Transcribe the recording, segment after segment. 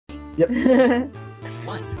Yep.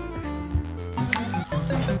 1.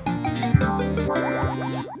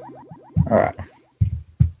 All right.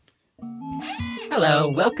 Hello,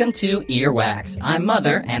 welcome to Earwax. I'm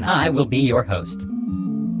Mother, and I will be your host.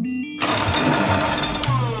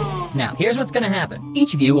 Now, here's what's going to happen.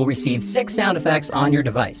 Each of you will receive 6 sound effects on your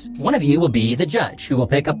device. One of you will be the judge, who will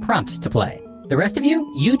pick a prompt to play. The rest of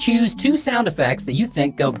you choose 2 sound effects that you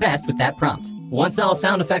think go best with that prompt. Once all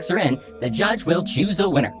sound effects are in, the judge will choose a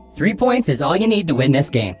winner. 3 points is all you need to win this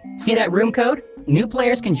game. See that room code? New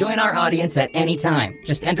players can join our audience at any time.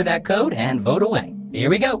 Just enter that code and vote away. Here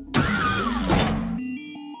we go.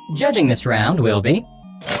 Judging this round will be...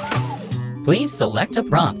 Please select a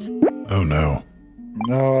prompt. Oh no.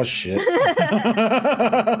 Oh, shit.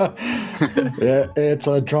 Yeah, it's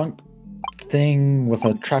a drunk thing with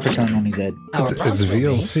a traffic cone on his head. It's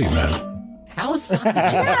VLC, man. How saucy.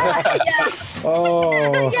 Yes. Oh.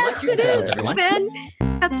 Yes, it is, everyone. Ben.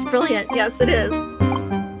 That's brilliant. Yes, it is.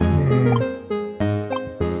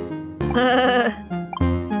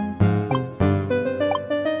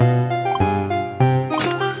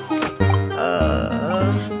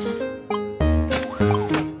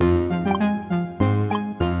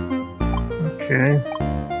 Okay.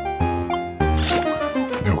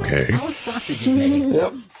 Okay. How sausage is made.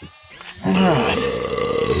 Yep. All right.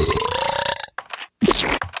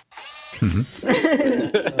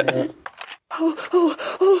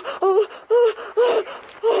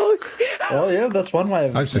 Oh, yeah, that's one way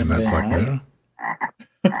of I've seen that being quite hard.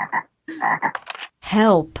 better.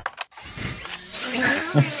 Help.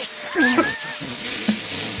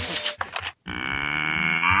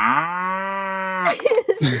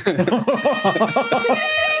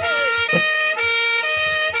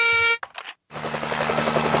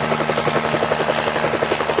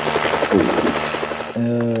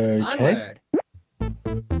 Okay. Onward.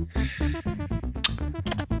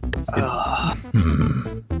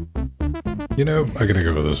 You know, I gotta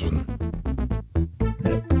go with this one.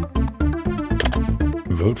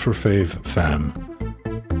 Vote for Fave Fam.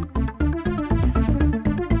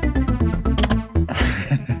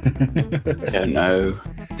 I don't know.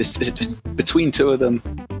 It's between 2 of them,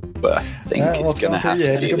 but I think it's going to have to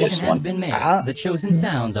The be decision this has one. been made. The chosen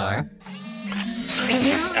sounds are...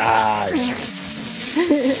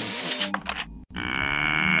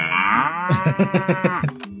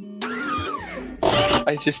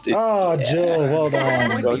 I just did. Oh, Jill, well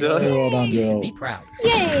done. Well done. Well done, You should Jill. be proud.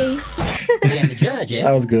 Yay. And the judge is...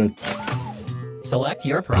 That was good. Select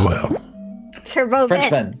your prompt. Well, Turbo French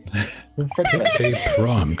Ben. Fen. French Fen. a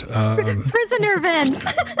prompt. Prisoner Ben.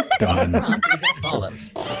 Done. Prompt is as follows.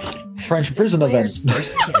 French prisoner Fen. Player's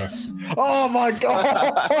first kiss. Oh my god!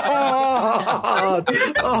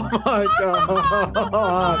 Oh my god! Oh my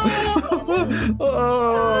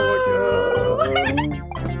god!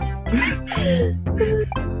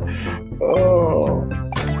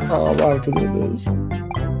 Oh, I have to do this.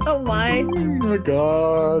 Oh my. Oh my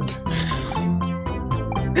god!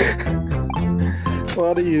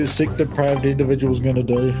 What are you sick, depraved individuals gonna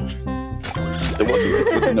do? There wasn't a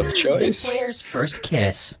good enough This choice. player's first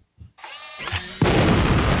kiss.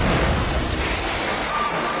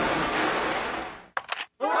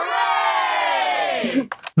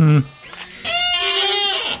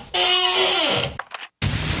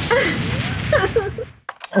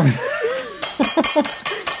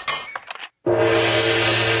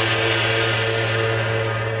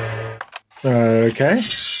 Okay.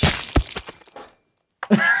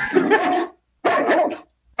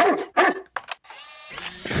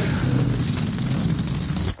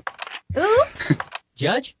 Oops.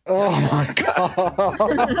 Judge, Oh my god!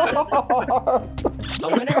 a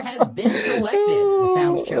winner has been selected. The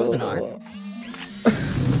sounds chosen are...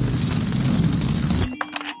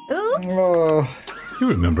 Oops. Oh. You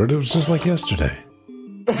remembered, it was just like yesterday.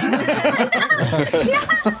 Meet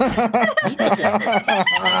the judge.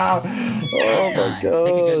 Oh my Time. Pick a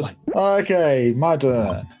good god. Okay, my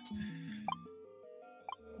turn.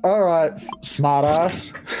 Alright,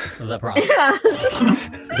 smartass. The prompt.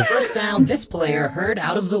 The first sound this player heard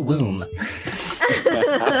out of the womb. Use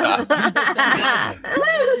the sound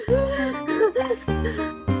wisely.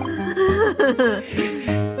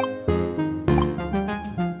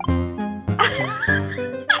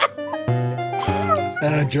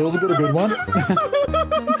 Jill's got a good one.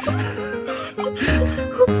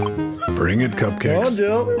 Bring it, Come on, cupcakes.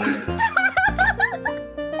 Jill.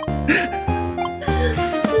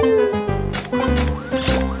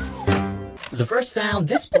 The first sound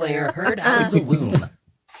this player heard out of the womb.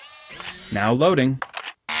 Now loading.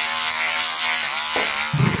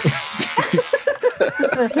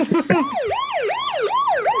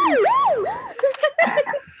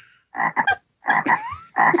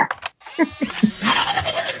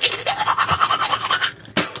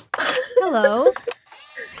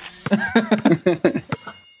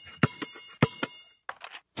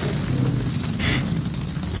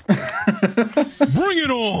 Bring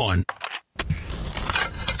it on!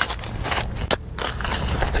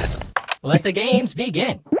 Let the games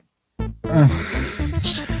begin.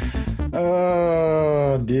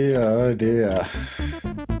 Oh dear, oh dear.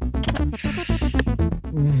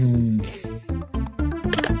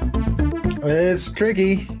 It's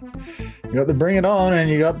tricky. You got the bring it on and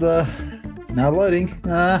you got the now loading.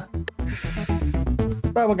 But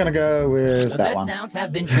we're gonna go with The that best one. sounds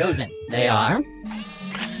have been chosen. They are...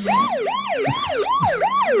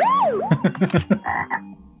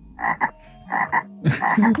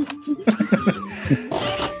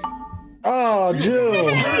 Oh,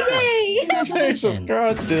 Jill! Yay! Jesus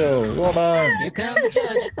Christ, Jill! Well done. Here comes the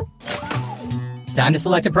judge. Time to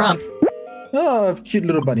select a prompt. Oh, cute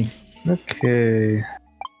little bunny. Okay.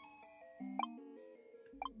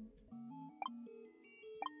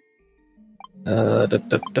 Da, da,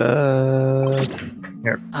 da.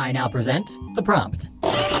 I now present the prompt.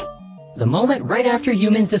 The moment right after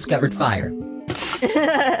humans discovered fire. Time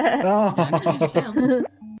to choose your sounds.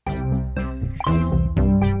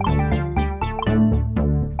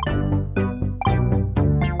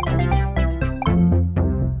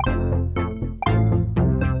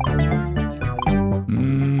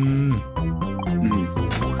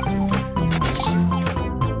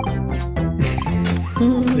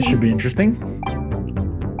 This should be interesting.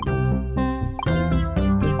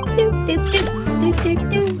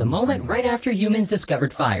 The moment right after humans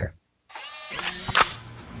discovered fire.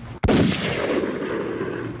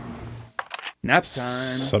 Nap time.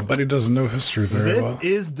 Somebody doesn't know history very This well.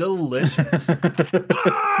 is delicious. We've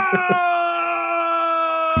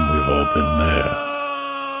all been there.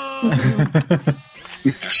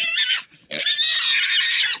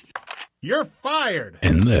 You're fired.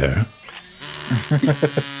 In there.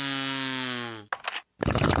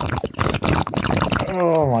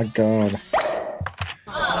 Oh my god.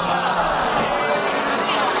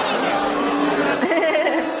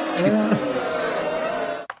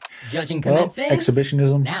 Judging Well, commences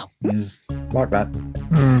exhibitionism now. is like that.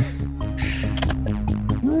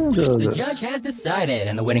 The judge has decided,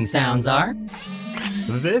 and the winning sounds are...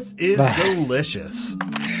 This is delicious.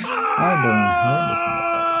 I'm doing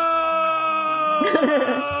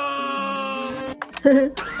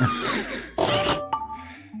horrendous.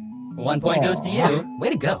 1 point goes to you. Way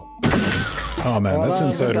to go. Oh man, Well that's done,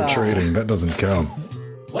 insider good job. trading. That doesn't count.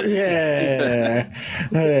 What? Yeah.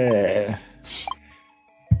 Yeah.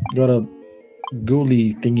 Got a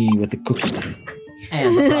ghoulie thingy with a cookie.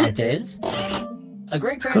 And the prompt is... A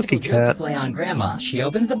great practical Cookie joke to cat. play on Grandma. She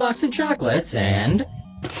opens the box of chocolates and...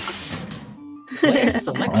 Players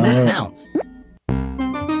select your sounds.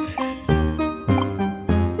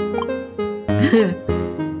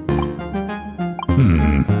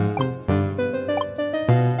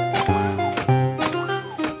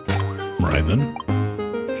 Right then.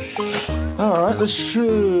 Alright, this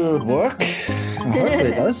should work. Hopefully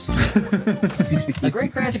it does. A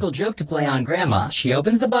great practical joke to play on Grandma. She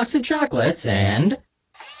opens the box of chocolates and...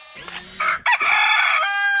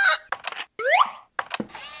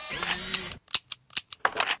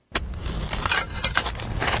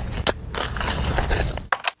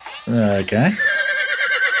 Okay.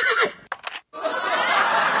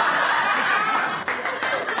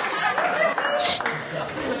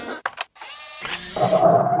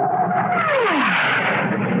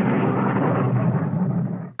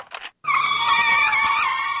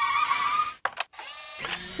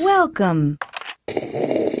 Welcome.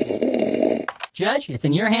 Judge, it's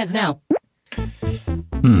in your hands now.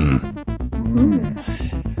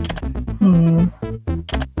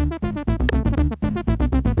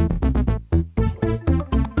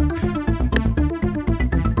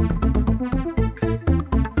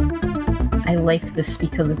 I like this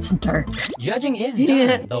because it's dark. Judging is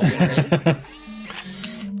done. The winner is...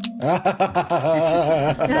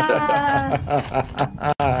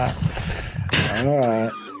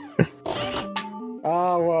 Alright.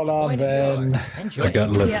 Oh, well done, Point is Ben. yours. Enjoy. I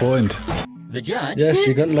got le point. The judge, Yes,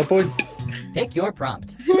 you got the point. pick your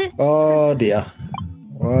prompt. Oh dear.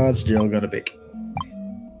 What's Jill gonna pick?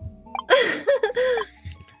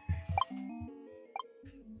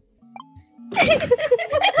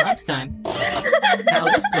 Prompt time. How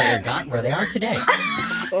this player got where they are today.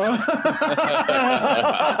 Oh,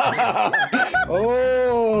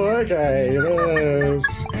 okay.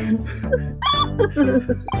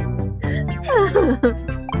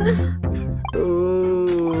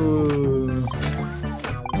 Ooh.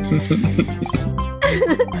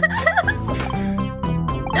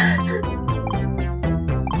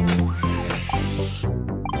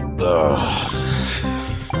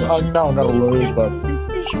 I know I'm gonna lose, but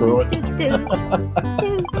screw it.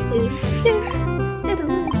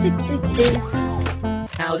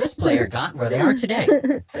 How this player got where they are today.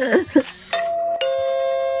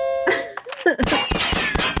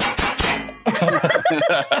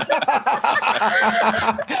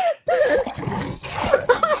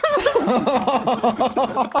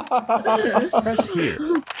 Press here.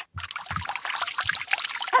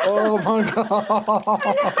 Oh my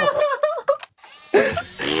god.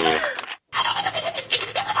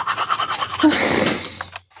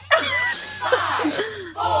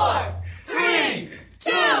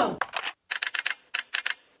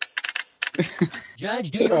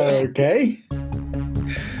 Judge, do your thing. Okay.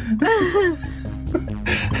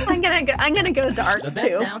 I'm gonna go dark The best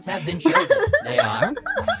too. sounds have been chosen. They are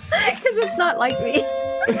Because it's not like me.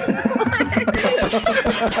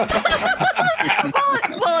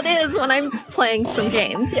 well, it is when I'm playing some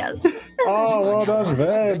games, yes. Oh, well done,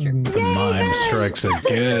 Ven. The mime strikes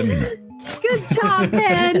again. Good job, Here's the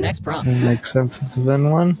Ben. next prompt. Makes sense. It's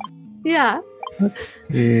been one. Yeah.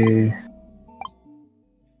 Yeah.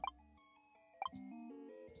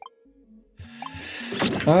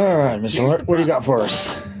 All right, Mr. Hart, what do you got for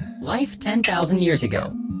us? Life 10,000 years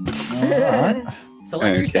ago. All right.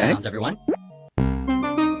 Select your Okay. sounds, everyone.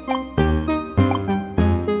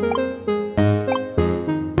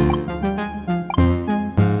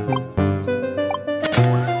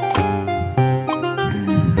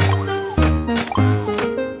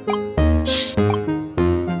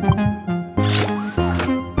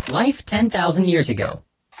 Life 10,000 years ago.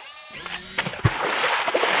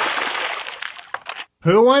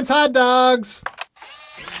 Who wants hot dogs?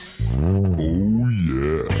 Oh,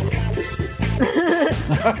 yeah.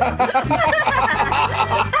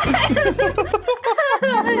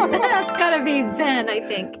 That's gotta be Ben, I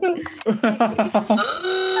think. No,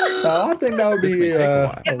 I think that would This be. may take a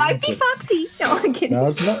while. It might be Foxy. No, I'm kidding. No,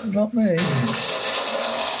 it's not me.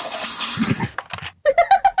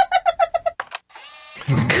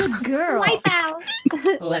 Good girl. Wipe out.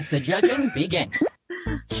 Let the judging begin.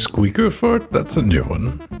 Squeaker fart? That's a new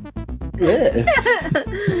one. Yeah.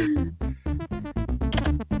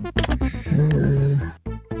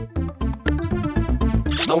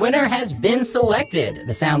 The winner has been selected.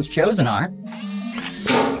 The sounds chosen are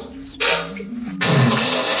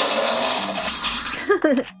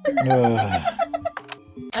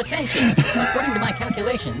attention. According to my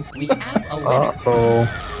calculations, we have a winner. Uh-oh.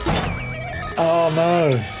 Oh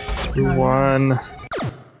no. Who won?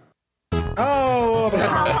 Oh, well done.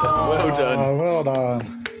 Well done. Oh, well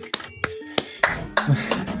done.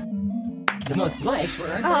 The most likes were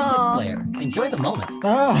earned by Aw. this player. Enjoy the moment.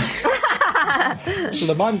 Oh,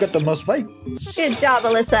 the mime got the most votes. Good job,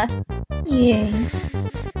 Alyssa. Yay.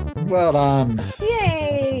 Well done.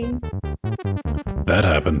 Yay. That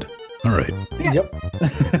happened. All right. Yep.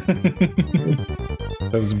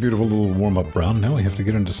 That was a beautiful little warm-up round. Now we have to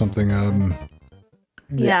get into something,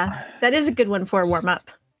 Yeah, that is a good one for a warm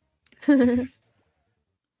up. get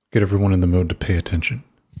everyone in the mode to pay attention.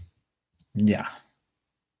 Yeah.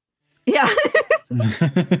 Yeah.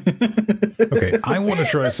 Okay, I want to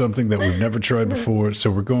try something that we've never tried before, so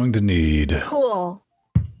we're going to need Cool.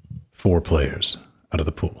 4 players out of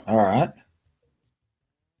the pool. All right.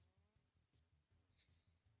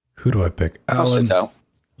 Who do I pick? I'll Alan, sit out.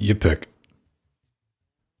 you pick.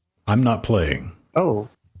 I'm not playing. Oh.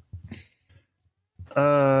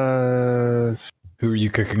 Who are you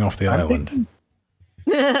kicking off the island?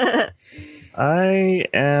 I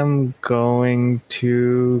am going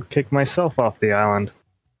to kick myself off the island.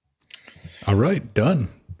 All right, done.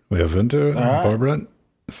 We have Vinter, right. Barbara,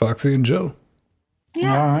 Foxy, and Joe. All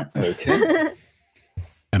right. Okay.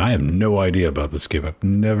 And I have no idea about this game. I've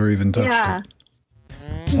never even touched Yeah.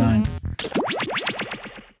 it. Sign.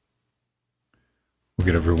 We'll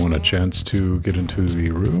get everyone a chance to get into the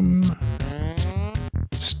room.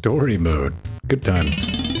 Story mode. Good times.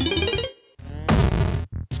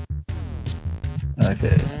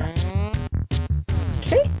 Okay.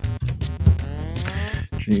 Okay.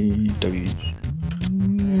 GW.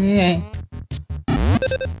 Yeah.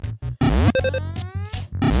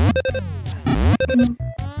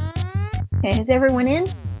 Okay, is everyone in?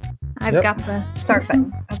 I've Yep. got the start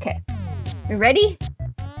button. Okay. You ready?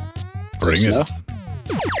 Bring it. Enough.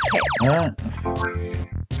 All right.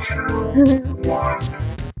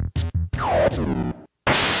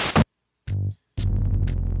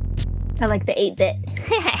 I like the 8-bit.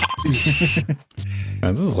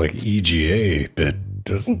 Man, this is like EGA bit.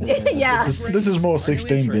 Just, Yeah. This is more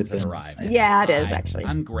 16-bit have than. arrived. Yeah, it is, Hi, actually.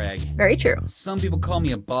 I'm Greg. Very true. Some people call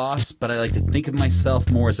me a boss, but I like to think of myself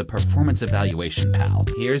more as a performance evaluation pal.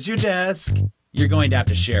 Here's your desk. You're going to have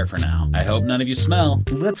to share for now. I hope none of you smell.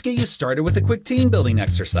 Let's get you started with a quick team building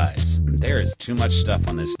exercise. There is too much stuff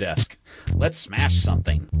on this desk. Let's smash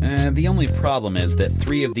something. The only problem is that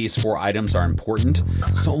 3 of these 4 items are important,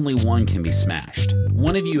 so only 1 can be smashed.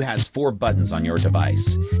 One of you has 4 buttons on your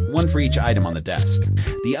device, 1 for each item on the desk.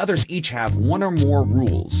 The others each have 1 or more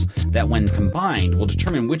rules that, when combined, will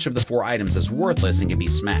determine which of the 4 items is worthless and can be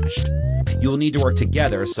smashed. You'll need to work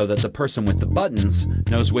together so that the person with the buttons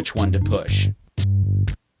knows which one to push.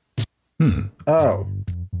 Oh.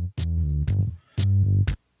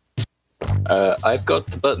 I've got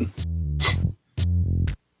the button.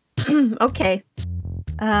 Okay.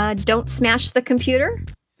 Don't smash the computer.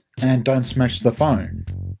 And don't smash the phone.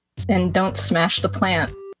 And don't smash the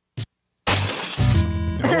plant.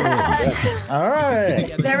 All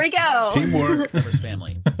right. There we go. Teamwork. First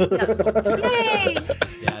family. Yay!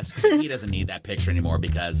 This desk. He doesn't need that picture anymore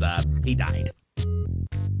because he died.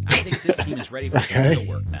 I think this team is ready for some real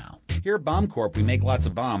work now. Here at Bomb Corp, we make lots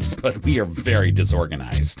of bombs, but we are very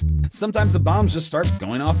disorganized. Sometimes the bombs just start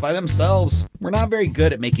going off by themselves. We're not very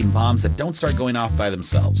good at making bombs that don't start going off by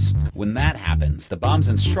themselves. When that happens, the bomb's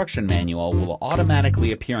instruction manual will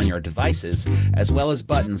automatically appear on your devices, as well as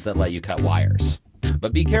buttons that let you cut wires.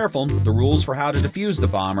 But be careful, the rules for how to defuse the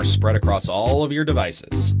bomb are spread across all of your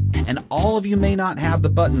devices. And all of you may not have the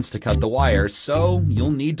buttons to cut the wires, so you'll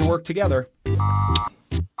need to work together.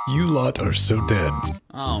 You lot are so dead.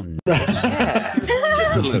 Oh no.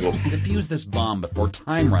 Just a little. Defuse this bomb before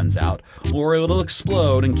time runs out, or it'll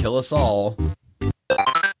explode and kill us all.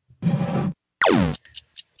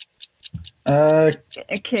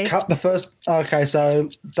 Okay. Cut the first. Okay, so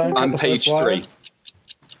don't cut I'm the page first wire. 3.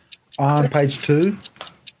 On page 2.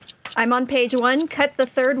 I'm on page 1. Cut the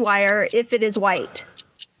 3rd wire if it is white.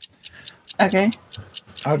 Okay.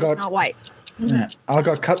 I It's got. not white. Yeah, I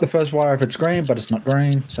got cut the first wire if it's green, but it's not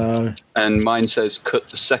green. So And mine says cut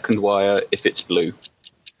the 2nd wire if it's blue.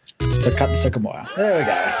 cut the 2nd wire. There we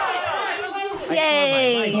go.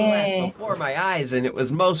 Yay! Yay. Before my eyes, and it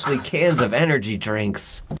was mostly cans of energy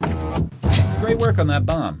drinks. Great work on that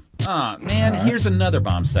bomb. Ah, man, here's another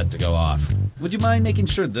bomb set to go off. Would you mind making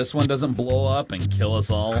sure this one doesn't blow up and kill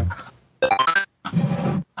us all?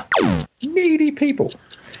 Needy people.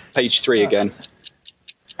 Page 3 again.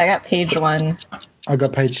 I got page 1. I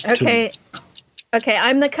got page 2. Okay. Okay,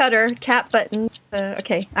 I'm the cutter. Tap button.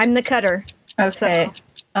 Okay, I'm the cutter. Okay.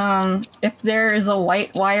 If there is a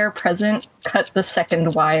white wire present, cut the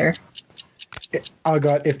 2nd wire. I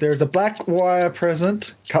got if there's a black wire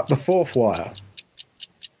present, cut the 4th wire.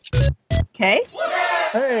 Okay.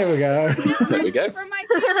 There we go. There we go.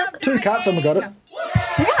 2 cuts and we got it.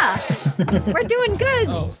 Yeah. We're doing good.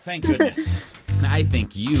 Oh, thank goodness. I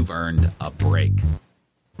think you've earned a break.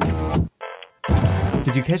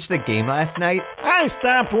 Did you catch the game last night? I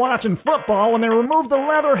stopped watching football when they removed the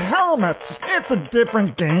leather helmets. It's a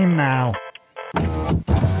different game now.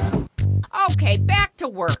 Okay, back to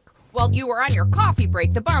work. While you were on your coffee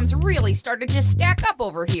break, the bombs really started to stack up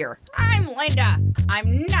over here. I'm Linda.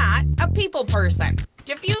 I'm not a people person.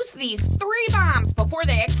 Defuse these 3 bombs before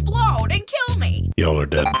they explode and kill me. Y'all are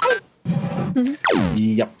dead.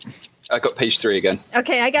 Yep. I got page 3 again.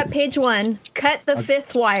 Okay, I got page 1. Cut the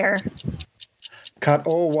 5th wire. Cut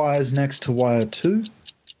all wires next to wire 2.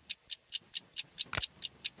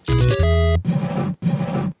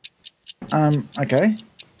 Okay.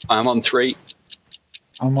 I'm on 3.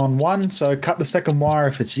 I'm on 1, so cut the 2nd wire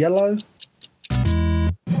if it's yellow.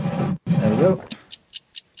 There we go.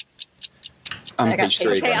 I'm I got page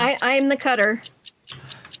 3 Okay, again. I'm the cutter.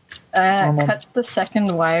 Cut the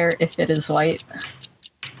 2nd wire if it is white.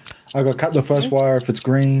 I got cut the 1st wire if it's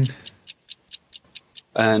green.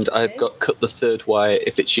 And I've got cut the 3rd wire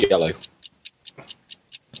if it's yellow.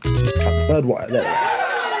 Cut the 3rd wire. There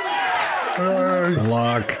we go.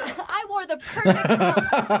 Lock. I wore the perfect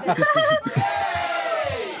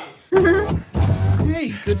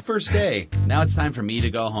Hey, good first day. Now it's time for me to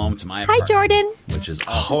go home to my Hi, apartment, Jordan. which is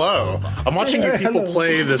awesome. Hello. I'm watching you people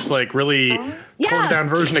play this like really toned down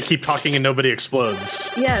version of Keep Talking and Nobody Explodes.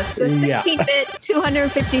 Yes, the 16-bit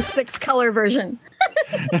 256 color version.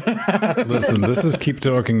 Listen, this is Keep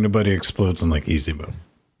Talking, Nobody Explodes in like easy mode.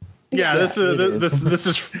 Yeah, this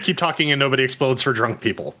is Keep Talking and Nobody Explodes for drunk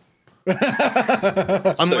people.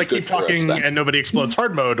 Unlike Keep Talking and Nobody Explodes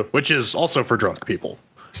hard mode, which is also for drunk people.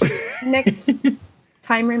 Next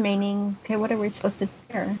time remaining. Okay, what are we supposed to do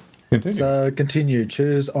here? So continue.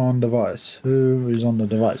 Choose on device. Who is on the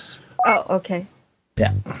device? Oh, okay.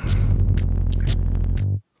 Yeah.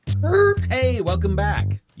 Hey, welcome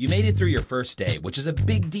back. You made it through your first day, which is a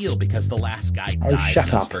big deal because the last guy died on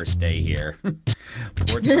his first day here.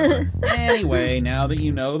 Poor Trevor. Anyway, now that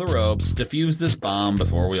you know the ropes, defuse this bomb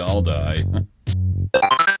before we all die.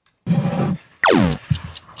 Right,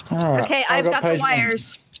 okay, I've got the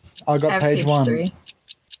wires. I got page 1. 3.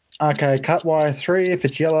 Okay, cut wire 3 if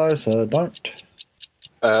it's yellow, so don't.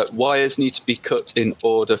 Wires need to be cut in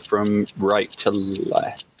order from right to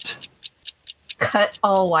left. Cut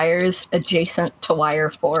all wires adjacent to wire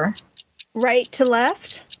 4. Right to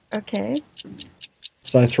left? Okay.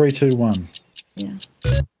 So 3, 2, 1. Yeah.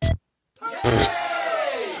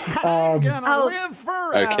 Live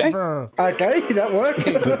forever. Okay, that worked.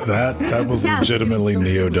 That was legitimately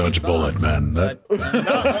Neo Dodge Bullet, man. That was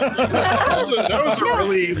a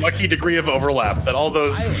really lucky degree of overlap. That all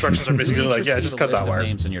those instructions are basically like, yeah, just cut that wire.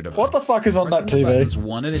 What the fuck is on that TV?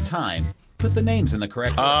 One at a time. Put the names in the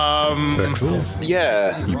correct Pixels?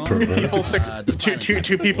 Yeah.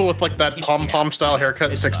 Two people with like that pom-pom style haircut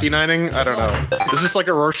 69ing? I don't know. Is this like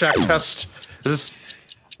a Rorschach test? Is this...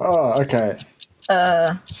 Oh, okay.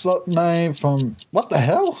 Slot name from... What the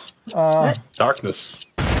hell? Darkness.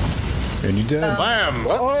 And you did. Bam!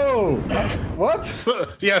 Oh! What?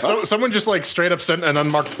 Someone just like straight up sent an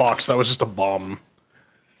unmarked box that was just a bomb.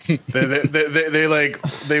 they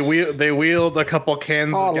wheeled a couple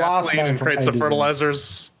cans of gasoline and crates of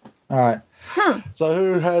fertilizers. All right. So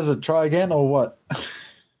who has it? Try again or what?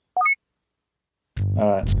 All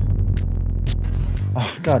right.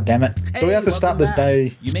 Oh, God damn it. Do we have to start this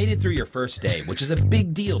day? You made it through your first day, which is a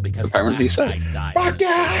big deal because apparently the last guy died. Fuck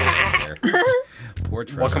yeah! Poor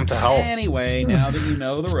Trevor. Welcome to hell. Anyway, now that you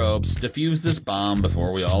know the ropes, defuse this bomb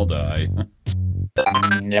before we all die.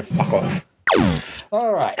 Yeah, fuck off.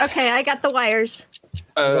 All right. Okay, I got the wires.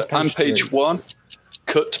 I'm page 1.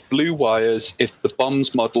 Cut blue wires if the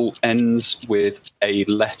bomb's model ends with a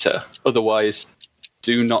letter. Otherwise,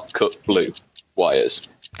 do not cut blue wires.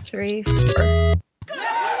 3, 4.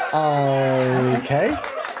 Okay.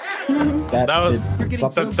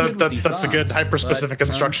 That's a good hyper-specific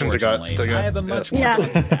instruction to get. I have a much more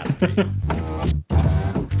difficult task for you.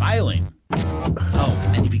 Filing. Oh,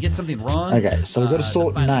 and if you get something wrong... Okay, so we've got to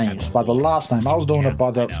sort names by the last name. I was doing it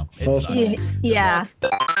by the first name. Yeah.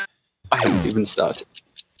 I haven't even started.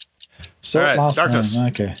 Sort last Darkness. name,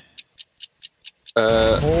 okay.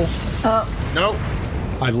 Nope.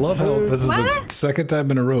 I love how this is the second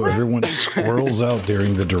time in a row everyone squirrels out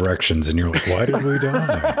during the directions, and you're like, why did we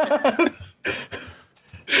die?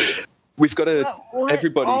 We've got to...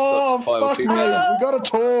 Everybody's got fuck me. We got to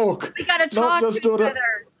talk. We got to talk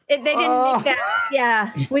together. They didn't make that.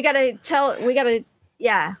 Yeah. We got to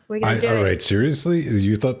Yeah, we're going to do it. All right, seriously?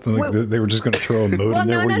 You thought they were just going to throw a mode in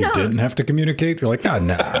there where you didn't have to communicate? You're like, nah.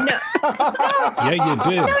 Yeah, you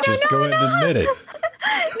did. Just go ahead and admit it.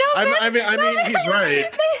 I mean, he's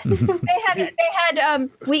right. They had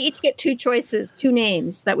we each get 2 choices, 2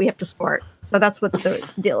 names that we have to sort. So that's what the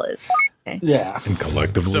deal is. Okay. Yeah. And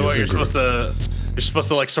collectively, so you're supposed to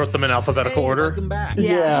like sort them in alphabetical order. Welcome back.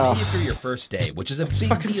 Yeah. You made it through your first day, which is a big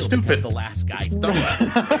fucking deal stupid. because the last guy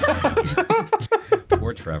died.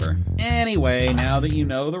 Poor Trevor. Anyway, now that you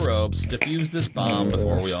know the ropes, defuse this bomb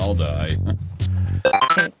before we all die.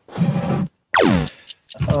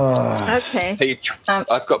 Okay.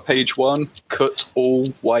 I've got page 1. Cut all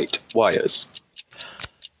white wires.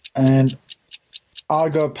 And I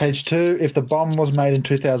got page 2. If the bomb was made in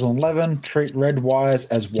 2011, treat red wires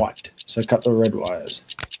as white. So cut the red wires.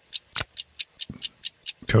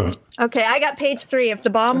 Okay, I got page 3. If the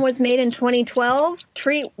bomb was made in 2012,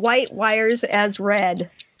 treat white wires as red.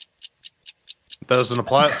 Doesn't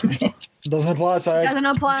apply. Doesn't apply. So Doesn't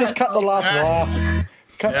apply. Just cut the last wire.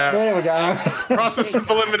 There we go. Process of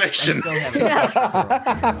elimination. You're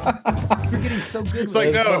getting so good. It's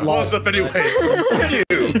like, no, it blows up anyways.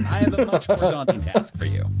 I have a much more daunting task for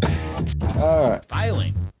you. All right.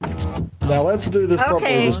 Filing. Now let's do this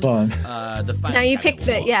properly this time. Now you pick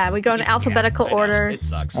we go in alphabetical order. It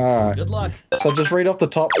sucks. All right. Good luck. So just read off the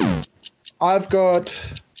top. I've got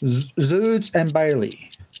Zoods and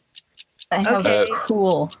Bailey. I have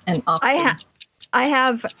cool and awesome.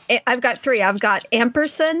 I've got 3. I've got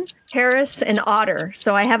Ampersand, Harris, and Otter.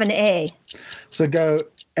 So I have an A. So go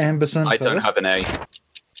Ampersand I first. don't have an A.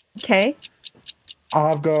 Okay.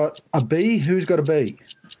 I've got a B. Who's got a B?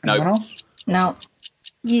 Anyone else? No.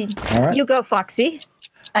 You go, Foxy.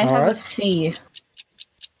 I have a C.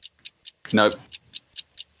 Nope.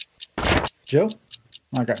 Jill?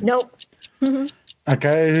 Okay. Nope.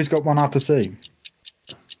 Okay, who's got one after C?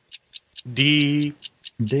 D.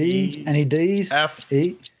 Any D's? F.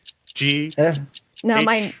 E. G. F. No, H.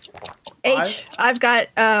 mine. H. I've got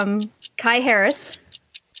Kai Harris.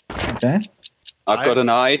 Okay. I've got an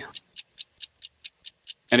I.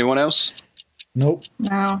 Anyone else? Nope.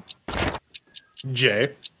 No. J.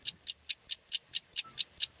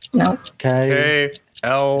 No. K.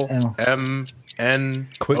 L. M. N.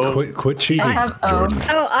 Quit cheating. I have O. Jordan.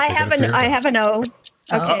 Oh, I have an O.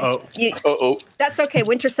 Okay. Uh-oh. That's okay.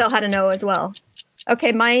 Wintercell had an O as well.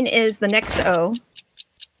 Okay, mine is the next O.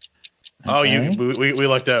 Oh, Okay. we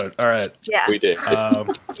lucked out. All right. Yeah. We did.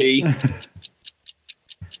 P.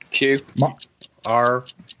 Q. R.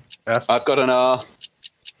 S. I've got an R.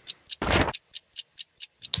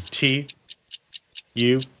 T.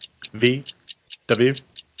 U. V. W.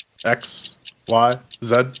 X. Y.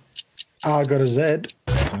 Z. I got a Z.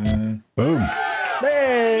 Boom.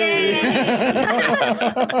 Hey!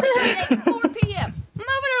 4 p.m. Move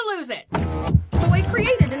it or lose it. So I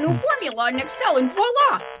created a new formula in Excel and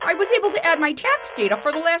voila! I was able to add my tax data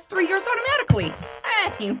for the last 3 years automatically.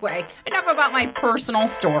 Anyway, enough about my personal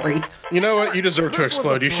stories. You know what? You deserve to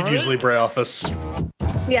explode. You should use LibreOffice.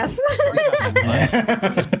 Yes.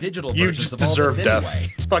 Digital You versions just of all deserve this death.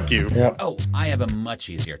 anyway. Fuck you. Yep. Oh, I have a much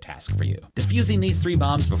easier task for you. Defusing these 3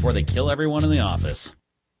 bombs before they kill everyone in the office.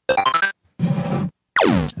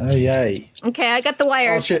 Oh, yay. Okay, I got the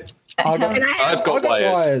wires. Oh, shit. I've got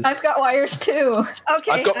wires. I've got wires too.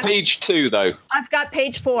 Okay. I've got page 2, though. I've got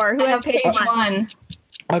page 4. Who I has have page 1?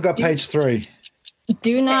 I got page 3.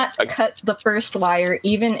 Do not cut the first wire,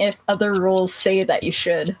 even if other rules say that you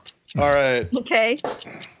should. All right. Okay.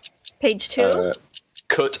 Page 2.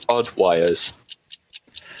 Cut odd wires.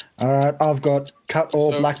 All right, I've got cut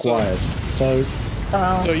all black wires. So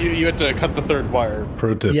So you had to cut the third wire.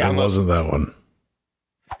 Pro tip, Yeah. it wasn't that one.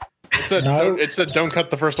 It said don't cut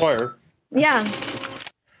the first wire. Yeah.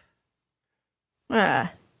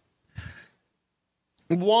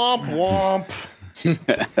 Womp womp.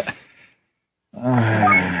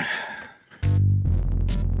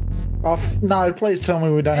 No, please tell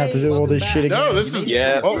me we don't have to do all this shit again. No, this is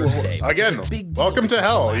again. Welcome to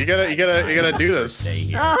hell. You gotta do this.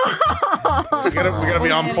 We gotta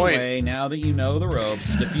be on point. Anyway, now that you know the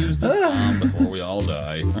ropes, defuse this bomb before we all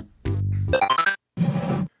die.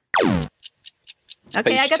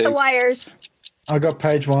 Okay, I got the wires. I got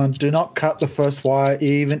page 1. Do not cut the first wire,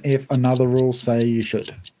 even if another rule say you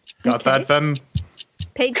should. Got that, Ben?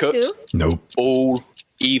 Page Cut 2. Nope. all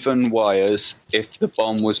even wires if the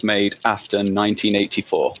bomb was made after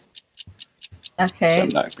 1984. Okay.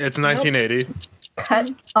 So no. It's 1980.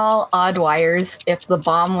 Cut all odd wires if the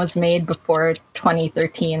bomb was made before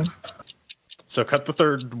 2013. So cut the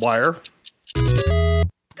third wire.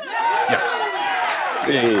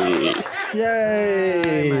 Hey.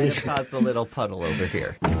 Yay! I might have caused a little puddle over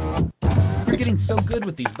here. You're getting so good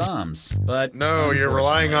with these bombs, but No, you're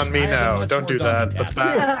relying on me now. Don't do that. That's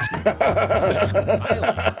bad.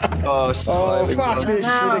 Oh, fuck this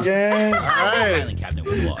shit again. All right. Filing cabinet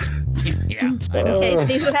would look. Yeah, I know. Okay,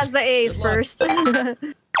 see who has the A's first. All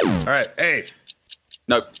right. A.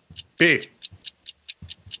 Nope. B.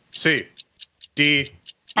 C. D.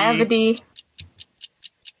 I have a D.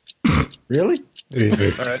 Really?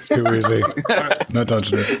 Easy. All right. Too easy. All right. Not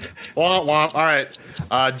touching it. Womp womp. All right.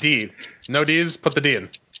 D. No D's. Put the D in.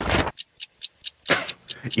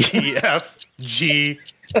 E. F. G.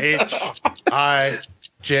 H. I.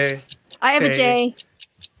 J. I have a K. J.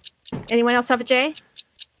 Anyone else have a J?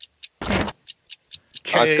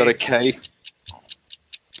 K. I've got a K.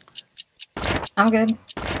 I'm good.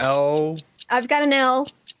 L. I've got an L.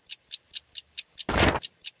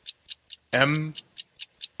 M.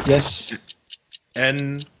 Yes.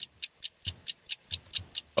 N.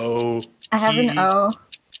 O. I have an O.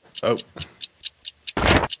 Oh.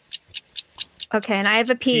 Okay, and I have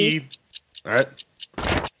a P. P. All right.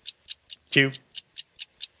 Q.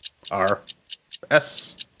 R.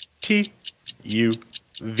 S. T. U.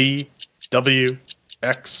 V. W.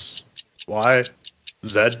 X. Y.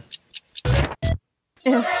 Z.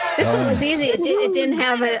 This one was easy. It didn't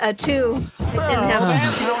have a 2. It didn't have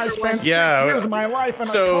That's how I spent 6 years of my life in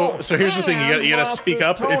a cult. So here's the thing: you gotta speak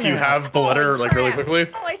up if you have the letter like really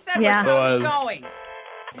quickly. All I said Yeah. was how's it going?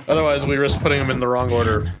 Otherwise, we risk putting them in the wrong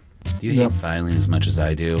order. Do you hate filing as much as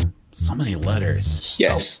I do? So many letters.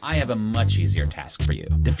 Yes. I have a much easier task for you.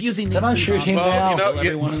 Defusing these Can I 3 shoot bombs him before now? they kill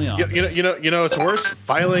everyone in the office. You know, it's worse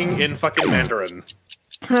filing in fucking Mandarin.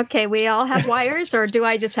 Okay, we all have wires, or do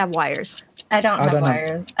I just have wires? I don't have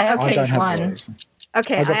wires. I have I don't page have 1. wires.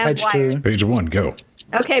 Okay, I got have page wires. 2. Page 1, go.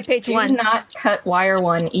 Okay, page Do 1. not cut wire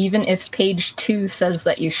 1, even if page 2 says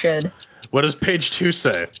that you should. What does page 2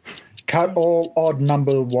 say? Cut all odd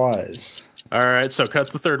number wires. All right, so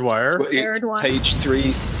cut the third wire. Third one. Page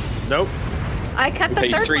 3. Nope. I cut the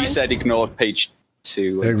Page third 3 one. said ignore page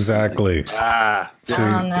 2. Exactly. See,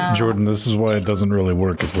 no. Jordan, this is why it doesn't really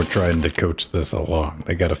work if we're trying to coach this along.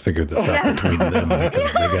 They got to figure this out between them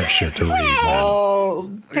because they got shit to read. Man.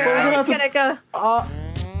 Oh, so I'm gonna go.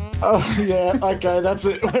 Oh, yeah, okay, that's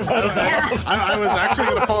it. I was actually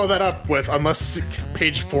going to follow that up with, unless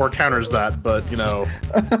page 4 counters that, but, you know,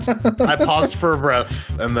 I paused for a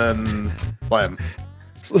breath and then blam.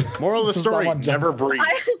 Moral of the story, never breathe.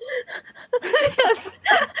 Yes.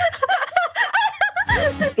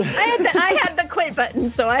 I had the quit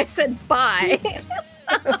button, so I said bye.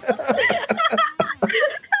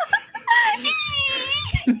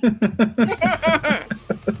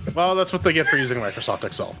 Well, that's what they get for using Microsoft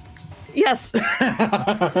Excel. Yes.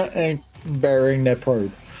 And burying their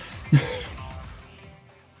probe.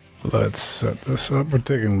 Let's set this up. We're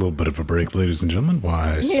taking a little bit of a break, ladies and gentlemen.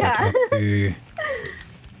 Why set up the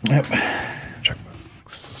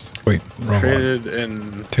checkbox? Wait, wrong Created one.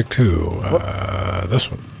 in Tick 2.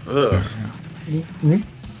 This one. Ugh. Mm-hmm.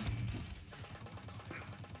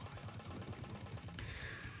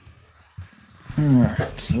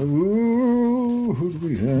 Alright, so who do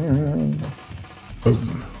we have?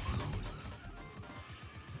 Boom.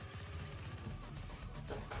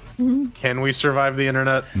 Can we survive the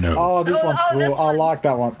internet? No. Oh, this one's cool. this one. I like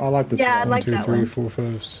that one. I like this Yeah, I one. like 1, 2, that 3, one. 4,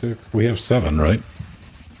 5, 6. We have 7, right?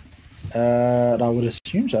 I would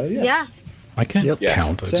assume so, yeah. Yeah. I can't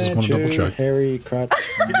count. I just want to double check. Harry, Crutch.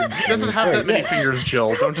 He doesn't have that many fingers,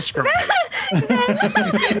 Jill. Don't discriminate.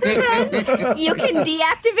 You can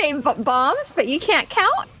deactivate bombs, but you can't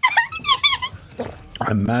count.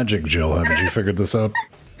 I'm magic, Jill. Haven't you figured this out?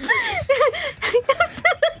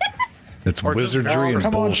 It's wizardry and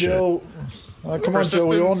come bullshit. on, Jill. Come on, Jill.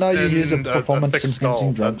 We all know you use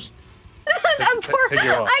performance-enhancing drugs.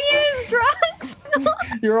 I use drugs.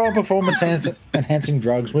 You're on performance-enhancing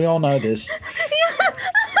drugs. We all know this.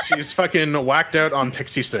 She's fucking whacked out on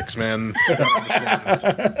pixie sticks, man.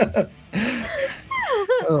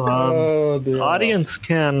 Dear. Audience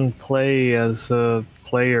can play as a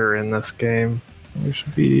player in this game. We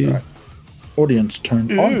should be. Right. Audience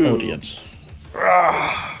turned on. Audience.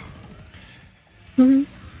 We're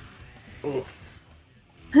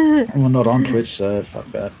not on Twitch, so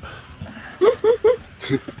fuck that.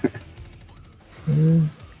 Not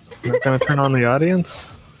gonna turn on the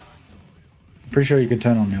audience. Pretty sure you can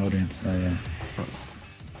turn on the audience. Though, yeah.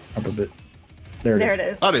 Up a bit. There it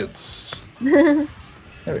is. Audience. There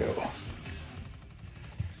we go.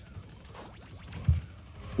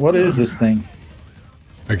 What is this thing?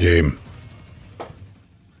 A game.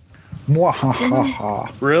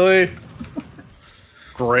 Mwahaha. Really?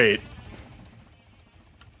 Great.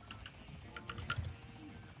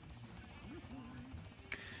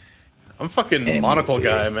 I'm fucking monocle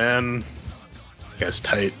guy, man. You guys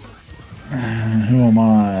tight. Who am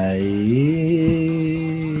I?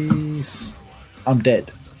 I'm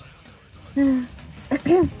dead.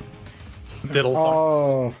 Diddle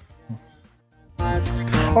Oh.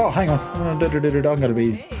 Oh, hang on. I'm gonna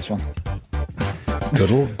be this one.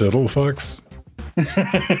 Diddle fucks?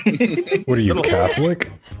 What are you,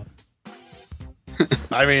 Catholic?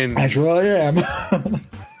 I mean, actually, I am.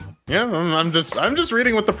 Yeah, I'm just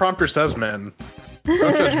reading what the prompter says, man.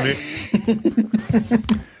 Don't judge me.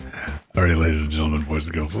 All right, ladies and gentlemen, boys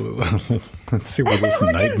and girls, let's see what this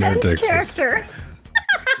nightmare takes us. Character.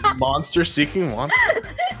 Monster seeking monster.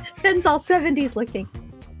 Ben's all 70s looking.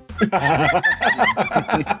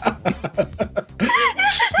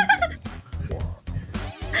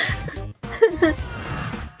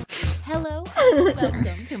 Hello, and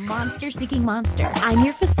welcome to Monster Seeking Monster. I'm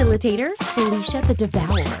your facilitator, Felicia the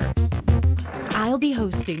Devourer. I'll be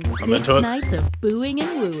hosting 6 nights of booing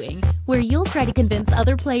and wooing, where you'll try to convince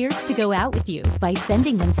other players to go out with you by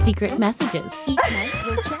sending them secret messages. Each night,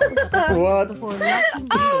 you'll chat with other players before locking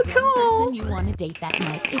the person you want to date that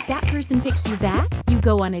night. If that person picks you back, you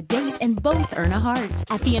go on a date and both earn a heart.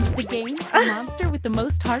 At the end of the game, the monster with the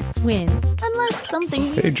most hearts wins. Unless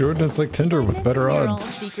something... Hey, Jordan, it's like Tinder with better odds.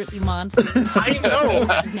 All secretly monsters. I know.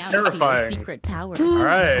 Now Terrifying. Secret powers. All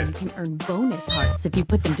right. And can earn bonus hearts if you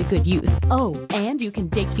put them to good use. Oh, and you can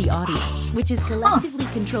date the audience, which is collectively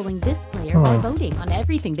controlling this player by voting on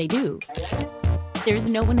everything they do. There's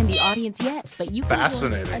no one in the audience yet, but you can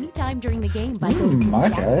join anytime during the game by going to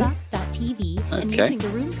jackbox.tv and using the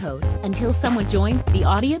room code. Until someone joins, the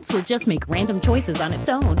audience will just make random choices on its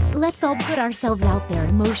own. Let's all put ourselves out there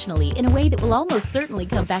emotionally in a way that will almost certainly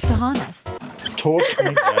come back to haunt us. Torch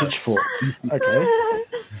makes pitchfork. Okay.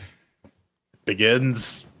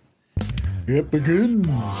 Begins. It begins.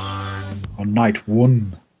 On night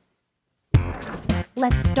 1.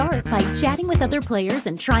 Let's start by chatting with other players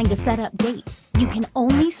and trying to set up dates. You can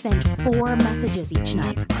only send 4 messages each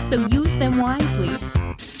night, so use them wisely.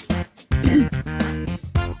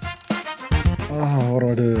 Oh, what do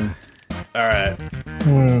I do? All right.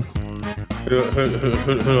 Who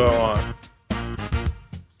do I want?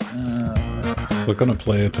 Click on a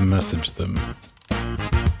player to message them.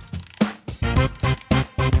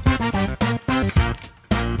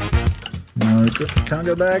 No, can't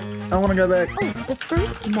go back. I want to go back. Oh, the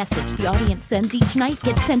first message the audience sends each night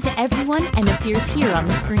gets sent to everyone and appears here on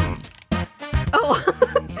the screen. Oh.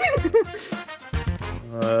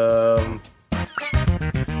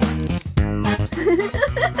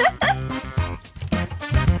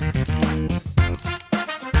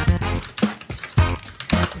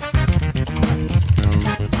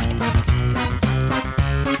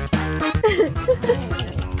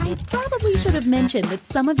 I probably should have mentioned that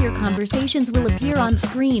some of your conversations will appear on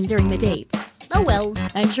screen during the dates. Oh well,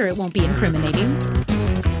 I'm sure it won't be incriminating.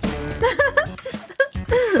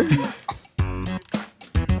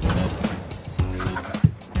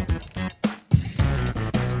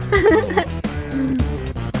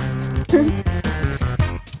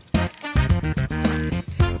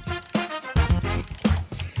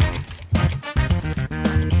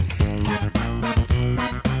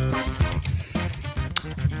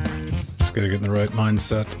 Just gotta get in the right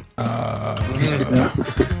mindset.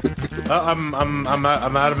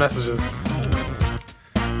 I'm out of messages.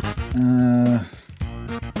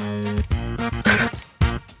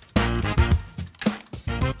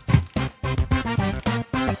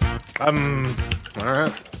 All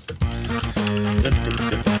right.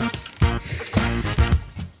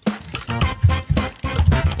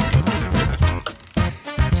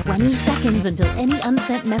 20 seconds until any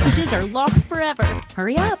unsent messages are lost forever.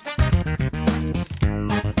 Hurry up.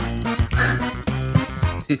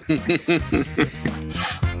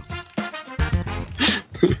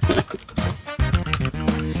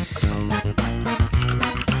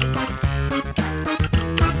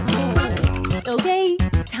 Okay,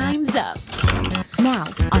 time's up. Now,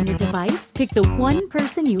 on your device, pick the one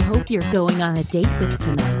person you hope you're going on a date with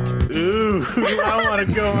tonight. Ooh, I want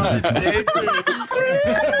to go on a date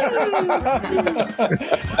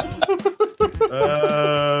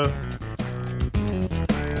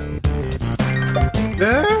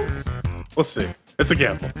Let's see. It's a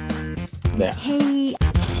gamble. Yeah. Hey.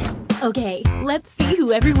 Okay, let's see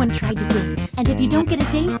who everyone tried to date. And if you don't get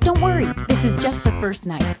a date, don't worry. This is just the first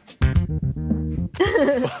night.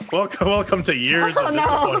 Welcome to years of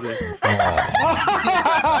disappointment.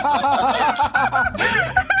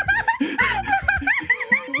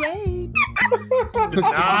 Wait.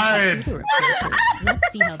 Denied. Let's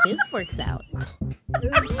see how this works out.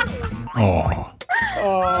 Oh.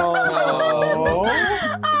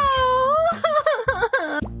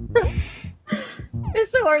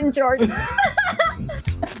 Mr. Horton Jordan.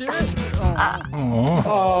 Just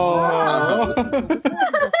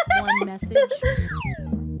one message.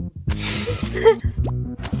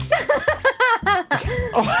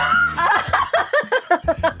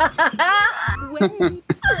 Wait.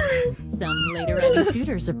 Some later-ready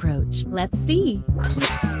suitors approach. Let's see.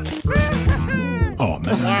 Oh,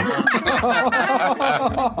 man.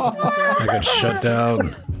 I got shut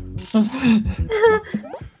down.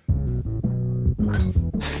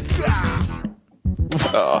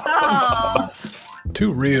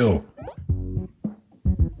 Too real.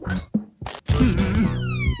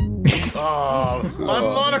 Oh, my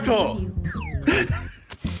monocle!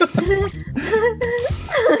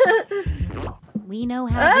 We know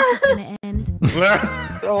how this is gonna end.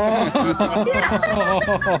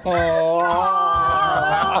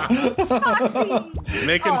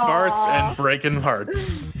 Making farts and breaking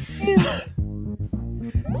hearts.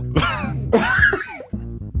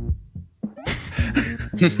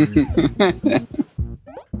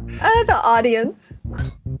 The audience.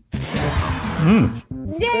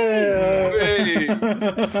 Yay!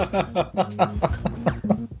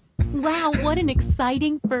 Wow, what an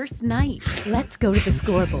exciting first night. Let's go to the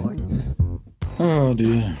scoreboard. Oh,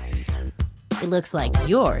 dear. It looks like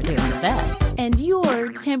you're doing the best. And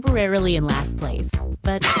you're temporarily in last place.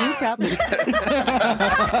 But you probably... Like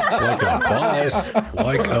a boss.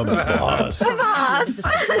 Like a boss.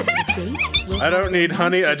 I don't need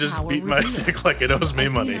honey, I just beat my dick like it owes me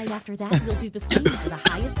money. Right after that, we'll do the same for the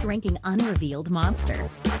highest ranking unrevealed monster.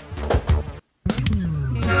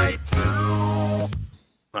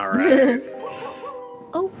 Alright.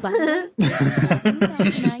 Oh, by the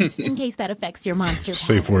way, tonight, in case that affects your monster.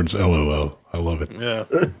 Safe words, LOL. I love it. Yeah.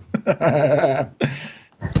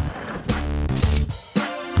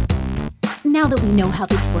 Now Now that we know how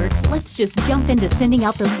this works, let's just jump into sending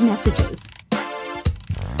out those messages.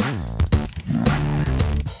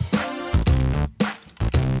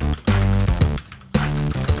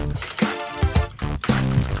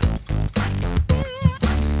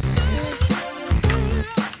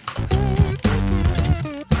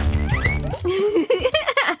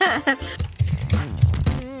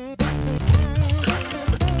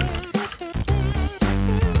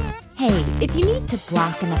 Hey, if you need to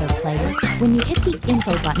block another player, when you hit the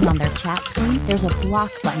info button on their chat screen, there's a block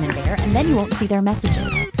button in there, and then you won't see their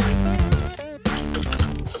messages.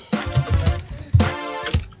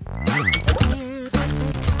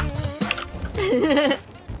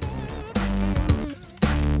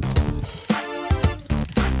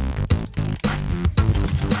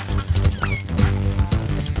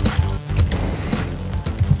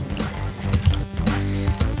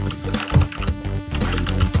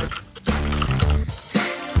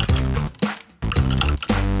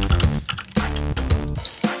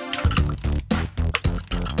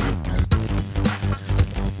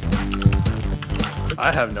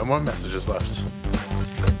 I have no more messages left.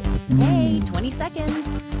 Hey, 20 seconds.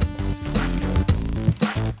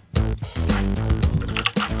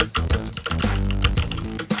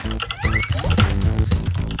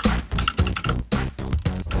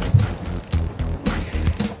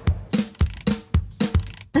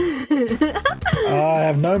 I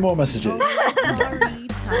have no more messages. Sorry,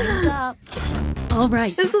 time's up. All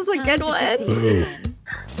right. This is a good one.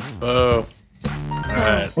 Oh.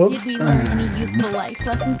 So, did we learn any useful life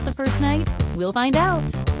lessons the first night? We'll find out.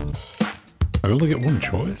 I only get one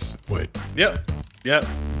choice? Wait. Yep. Yep.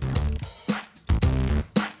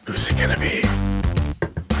 Who's it gonna be?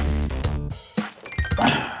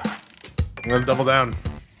 I'm gonna double down.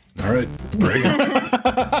 All right. Bring it.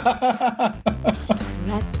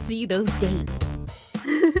 Let's see those dates.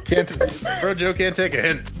 Bro Joe can't take a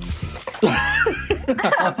hint.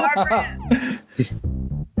 Barbara.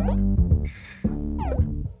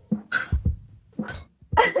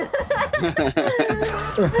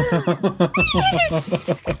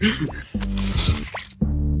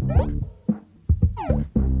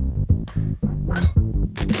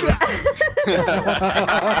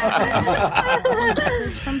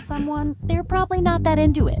 From someone, they're probably not that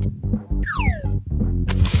into it.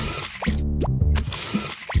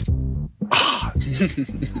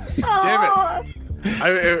 Damn it!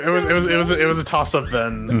 It was a toss up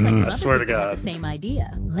then. I swear to God. Same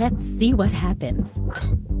idea. Let's see what happens.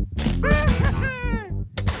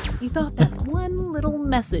 You thought that one little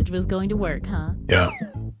message was going to work, huh? Yeah.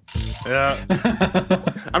 Yeah.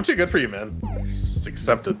 I'm too good for you, man. Just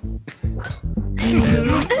accept it.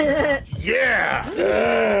 Yeah!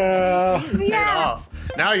 Take it off.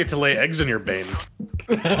 Now I get to lay eggs in your bane.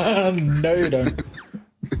 No, you don't.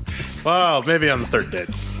 Well, maybe on the third date.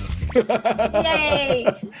 Yay!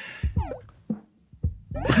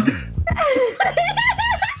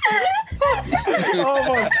 Oh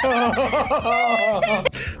my god!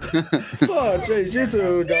 Oh jeez, you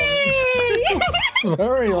two done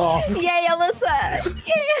very long. Yay, Alyssa!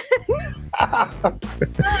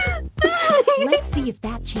 Let's see if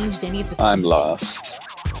that changed any of the. I'm lost.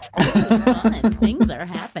 Fun things are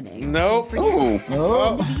happening. Nope.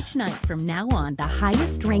 Each night from now on, the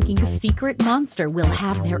highest ranking secret monster will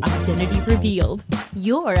have their identity revealed.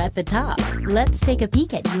 You're at the top. Let's take a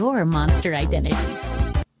peek at your monster identity.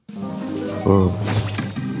 Oh!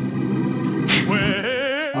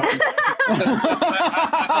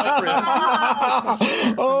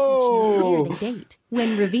 The date.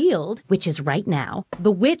 When revealed, which is right now,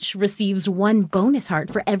 the witch receives 1 bonus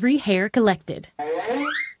heart for every hair collected.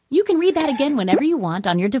 You can read that again whenever you want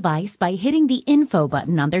on your device by hitting the info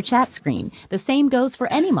button on their chat screen. The same goes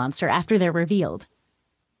for any monster after they're revealed.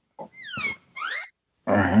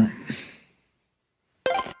 Oh.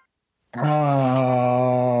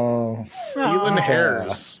 Stealing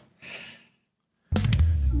hairs.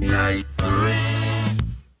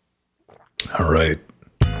 All right.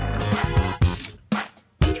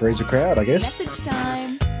 Let's raise a crowd, I guess. Message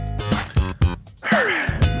time.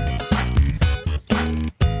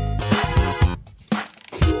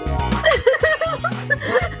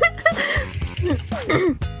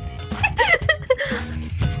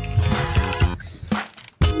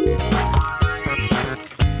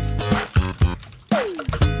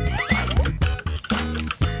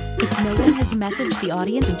 If no one has messaged the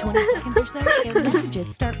audience in 20 seconds or so, their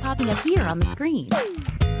messages start popping up here on the screen.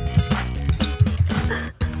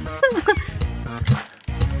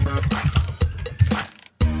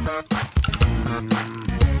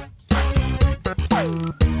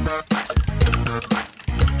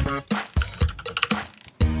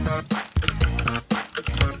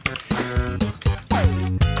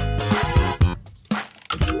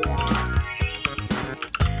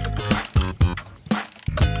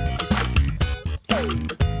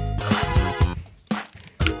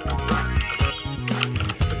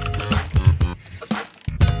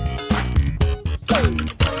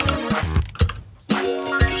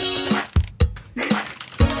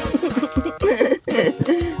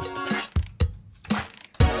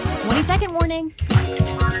 20-second warning.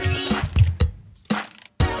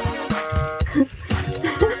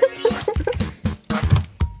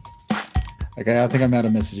 Okay, I think I'm out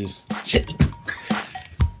of messages. Shit.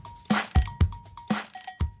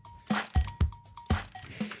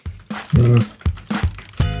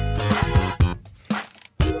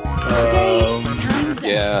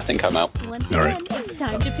 Yeah, I think I'm out. Once All right. again, it's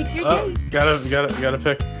time to pick your Oh, date. gotta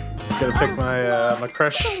pick my my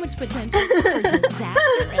crush. So much potential for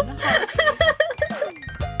disaster and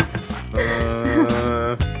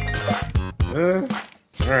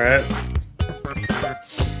All right.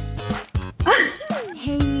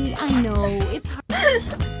 Hey, I know, it's hard.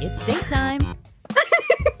 It's date time.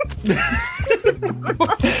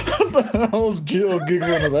 What the hell is Jill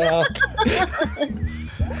giggling about?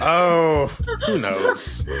 Oh, who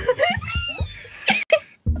knows?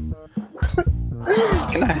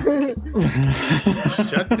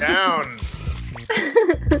 Shut down.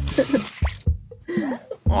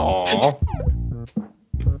 Aww.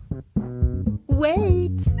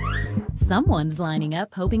 Wait. Someone's lining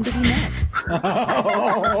up hoping to be next.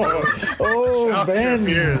 Oh, Ben.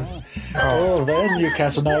 Oh, Ben, you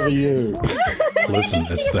Casanova, you. Listen,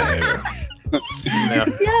 it's the hair. Yeah.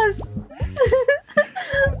 Yes.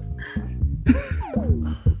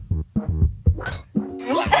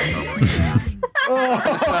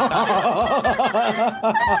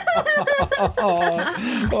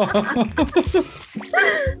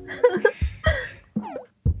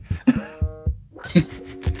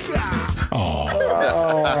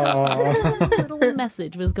 Little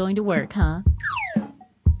message was going to work, huh?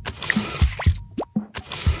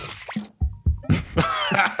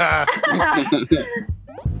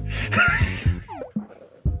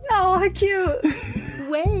 Oh, how cute.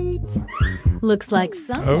 Wait. Looks like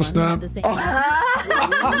someone snap. had the same.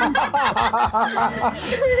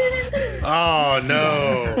 Oh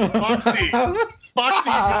no, Foxy!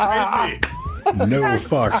 Foxy just made me. No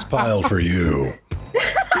fox pile for you.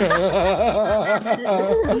 We're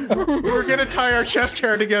gonna tie our chest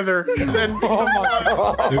hair together, and then Oh my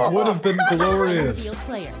god! It would have been glorious.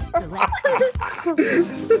 Player, so let's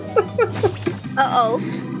Uh-oh.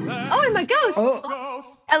 Oh, I'm a ghost. Oh.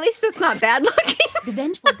 At least it's not bad looking. The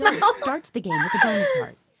vengeful ghost starts the game with a bonus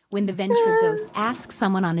heart. When the vengeful ghost asks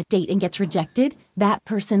someone on a date and gets rejected, that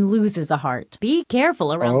person loses a heart. Be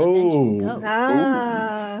careful around the vengeful ghost.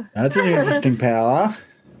 Ah. That's an interesting power.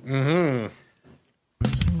 Mm-hmm.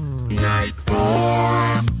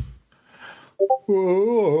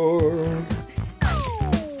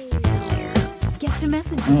 Get to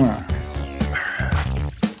messaging.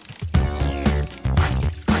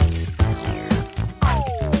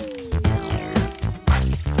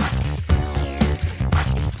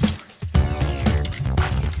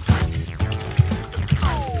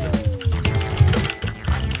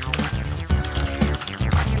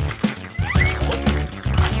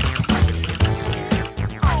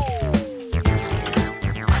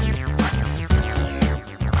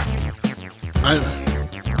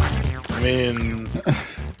 I mean,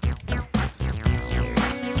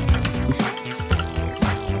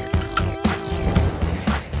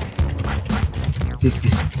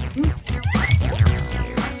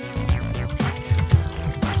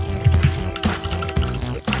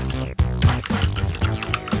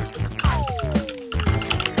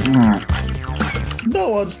 No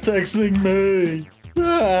one's texting me.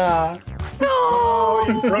 Ah.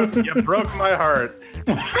 oh, you broke my heart.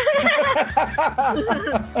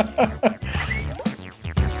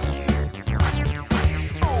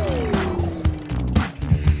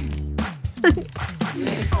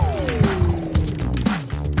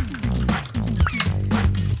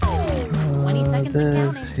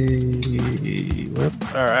 Let's see.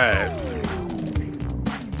 Whoop. All right.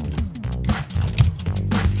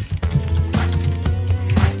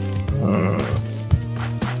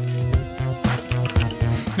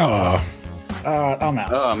 Oh, Alright, I'm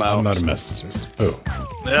out. Oh, I'm out. I'm out of messages. Oh,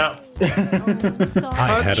 Yeah.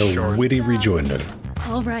 I had a witty rejoinder.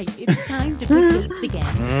 All right, it's time to pick dates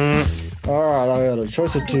again. Alright, I got a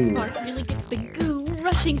choice of This two. part really gets the goo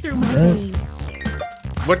rushing through my veins.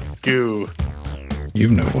 What goo? You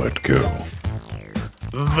know what, go.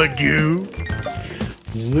 The goo?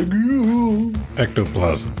 Zagoo.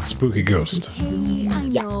 Ectoplasm, spooky ghost. Hey, I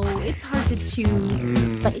know, it's hard to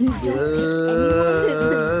choose, but don't pick anyone that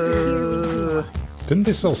looks severely lost. Didn't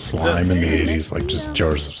they sell slime in the 80s? Like just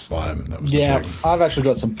jars of slime? That was Yeah, a thing. I've actually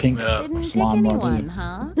got some pink Didn't pick slime on anyone, here.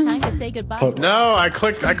 huh? Time to say goodbye. Purple. No, I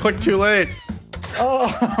clicked too late. Oh.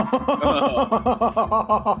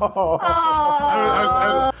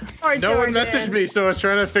 Poor No one Jordan. messaged me, so I was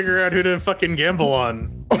trying to figure out who to fucking gamble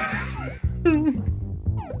on.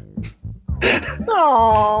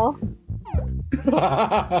 Aww.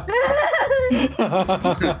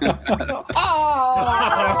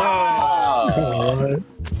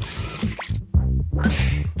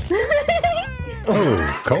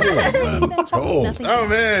 Oh, cold, man. Cold. Oh,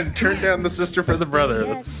 man. Turn down the sister for the brother.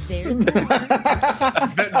 Yes,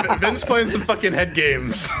 Vin's playing some fucking head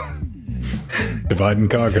games. Divide and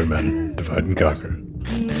conquer, man. Divide and conquer.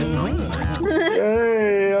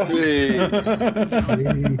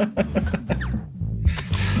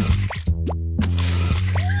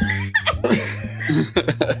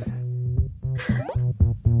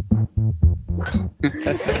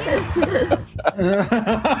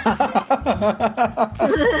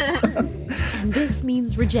 And this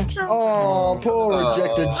means rejection. Oh, poor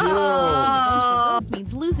rejected Jill. This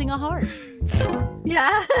means losing a heart.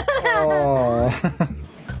 Yeah.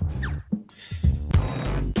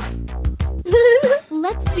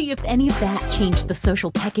 Let's see if any of that changed the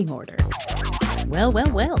social pecking order. Well.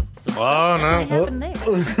 Some stuff happened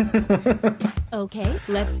there. Okay,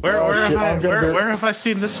 let's. Where have I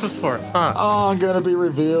seen this before? Huh? Oh, I'm gonna be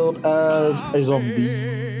revealed as a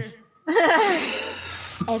zombie.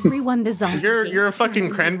 Everyone the zombie. You're a fucking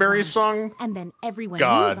Cranberries song? And then everyone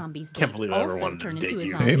God, new zombies can't believe I ever also wanted to turn date into a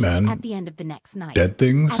you. zombie Hey, man. at the end of the next night. Dead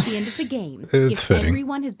things? At the end of the game. It's if fitting.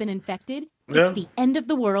 everyone has been infected, Yeah. it's the end of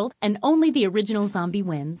the world, and only the original zombie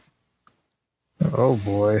wins. Oh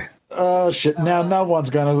boy. Oh shit! Now no one's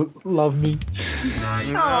gonna love me. Are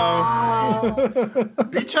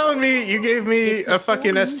you telling me you gave me a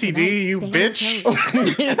fucking STD, you bitch?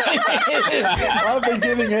 I've been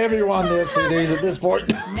giving everyone the STDs at this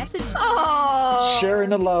point. Message. Sharing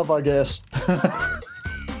the love, I guess.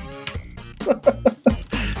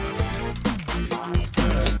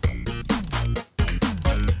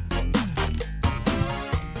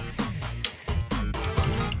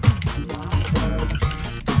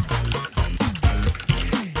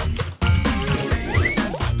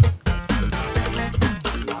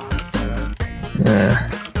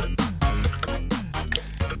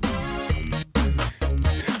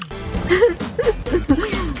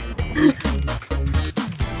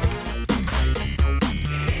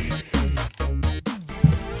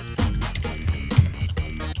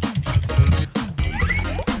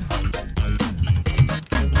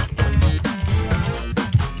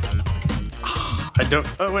 I don't.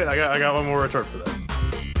 Oh wait, I got one more retort for that.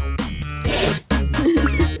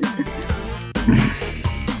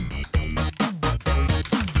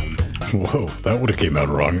 Whoa, that would have came out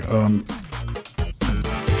wrong.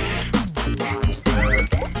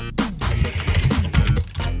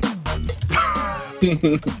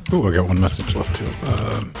 Oh, I got one message left too.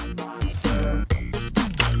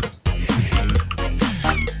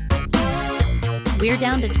 We're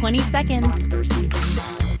down to 20 seconds.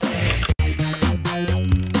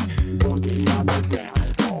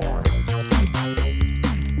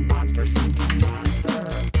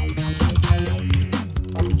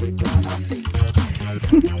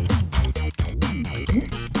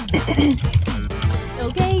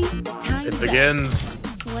 Okay, time's It up. begins.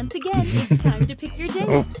 Once again, it's time to pick your date.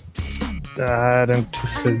 Oh, I'm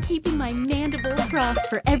just I'm keeping my mandible crossed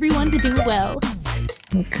for everyone to do well.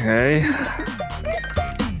 okay.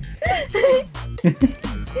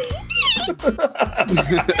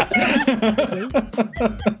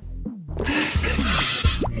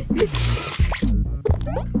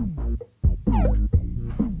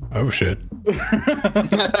 Oh shit. Oh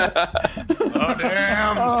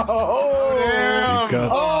damn! Oh damn! Deep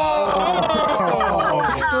cuts.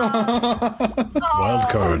 Wild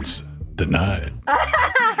cards denied.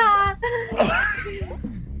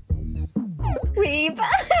 Weep.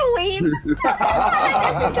 Weep.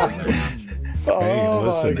 Hey, Oh,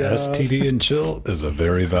 listen, my God. STD and chill is a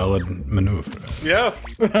very valid maneuver. Yeah.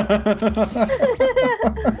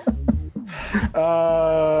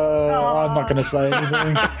 I'm not gonna say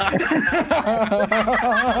anything.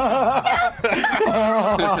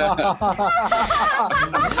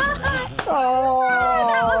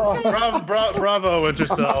 Bravo,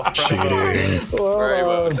 Wintercell. Cheating. Very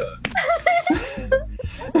well done.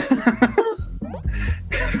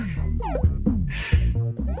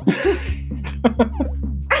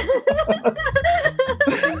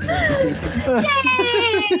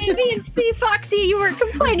 Yay! See, Foxy, you were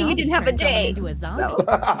complaining you didn't have a date. Into a zombie. So.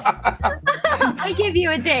 I give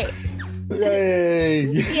you a date. Yay!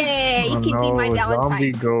 Yay! You Oh keep me my no,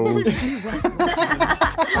 zombie Valentine. ghost.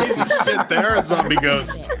 Shit, there, a zombie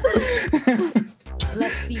ghost.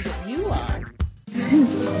 Let's see what you are.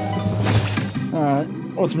 Alright,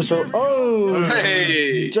 What's Mr. Oh,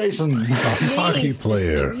 Hey. Jason. A hockey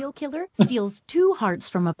player. Serial killer steals 2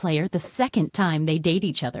 hearts from a player the second time they date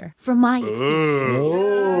each other. From my experience.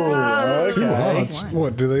 Oh, 2 hearts?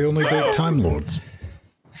 What, do they only date Time Lords?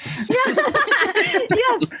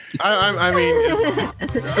 Yes. I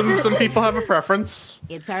mean, some people have a preference.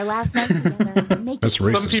 It's our last night together. Make That's it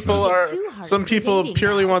racist. Some people dating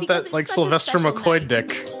purely now want because that it's like such a Sylvester special McCoy night.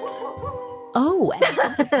 dick. Oh, and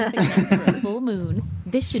something perfect night for a full moon.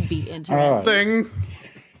 This should be interesting. Thing.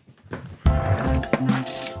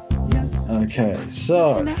 Okay, It's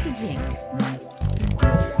so messaging.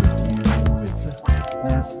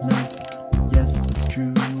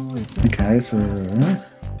 okay, so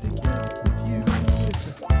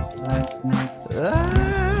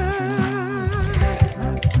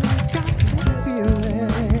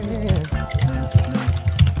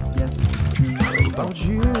About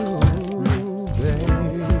you, baby.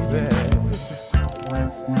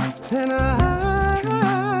 And I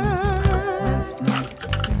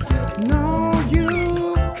know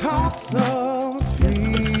you caught some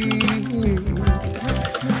feet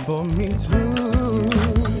for me too.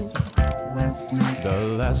 The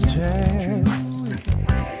last chance,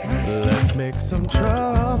 let's make some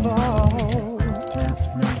trouble.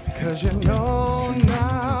 'Cause you know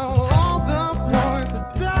now all the points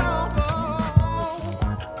are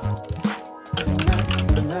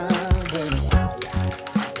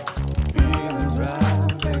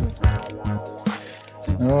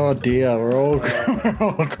oh dear, we're all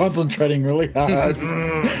concentrating really hard.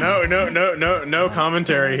 No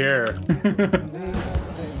commentary here.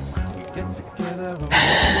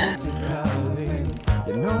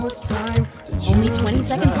 Only 20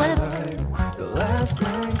 seconds left. Last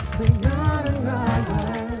night, there's not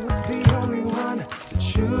another. The only one that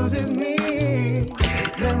chooses me.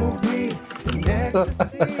 Then we'll be in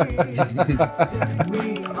ecstasy. Me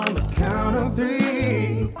on the count of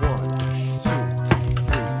 3. 1, 2,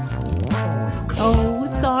 3. Oh,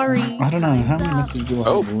 sorry. I don't know how many messages do I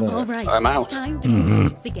have left. All right, I'm out. it's time to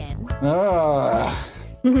once again.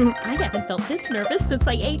 I haven't felt this nervous since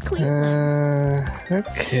I ate Cleveland.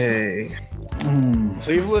 Okay.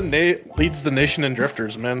 Cleveland leads the nation in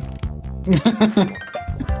drifters, man.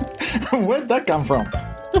 Where'd that come from?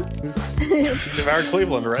 Devoured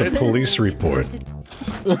Cleveland, right? The police report.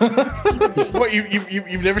 What,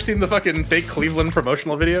 you've never seen the fucking fake Cleveland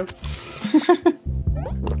promotional video?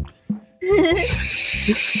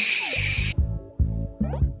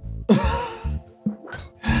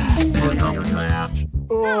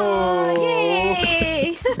 Oh,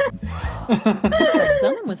 yay!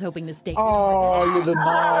 Someone was hoping to stay. Oh, you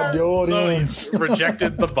denied the audience.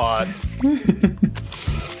 Rejected the bot.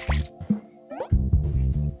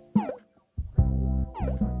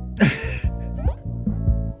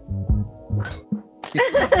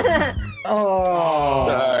 Oh.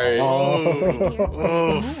 Sorry.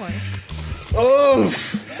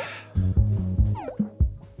 Oh.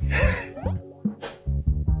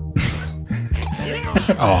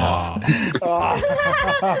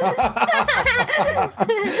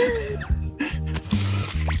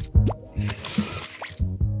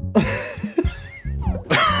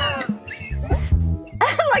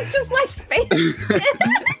 Like just my space.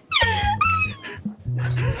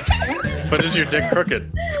 But is your dick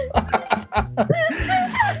crooked?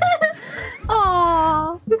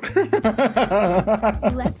 Aww.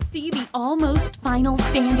 Let's see the almost final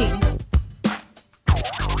standings.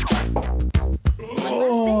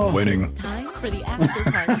 Winning. Time for the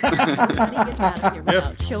after party. Nobody gets out of here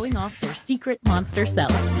without showing off their secret monster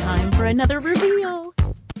self. Time for another reveal.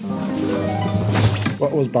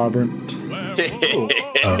 What was Barbara?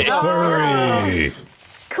 Furry.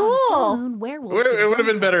 Cool. It would have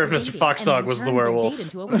been better if Mr. Foxdog was the werewolf.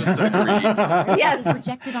 Yes.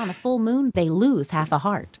 Projected on a full moon, they lose half a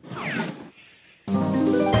heart.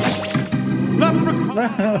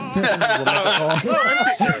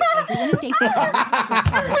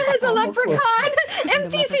 There's a leprechaun.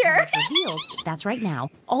 Empty's here. That's right now.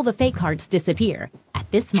 All the fake hearts disappear. At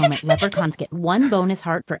this moment, leprechauns get 1 bonus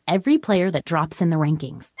heart for every player that drops in the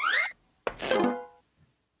rankings.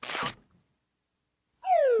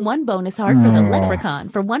 1 bonus heart for the leprechaun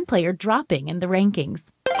for 1 player dropping in the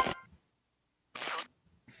rankings.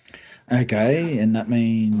 Okay, and that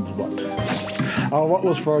means what? Oh, what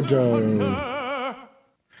was Frojo?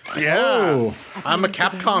 Yeah, I'm a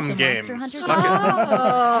Capcom game. Suck it.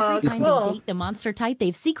 Every time they date the monster type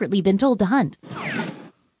they've secretly been told to hunt.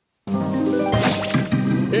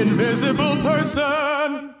 Invisible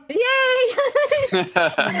person. Yay!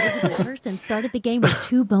 The invisible person started the game with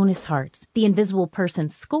 2 bonus hearts. The invisible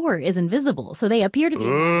person's score is invisible, so they appear to be.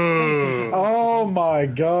 Oh my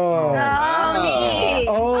god!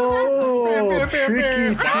 Oh,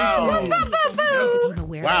 tricky.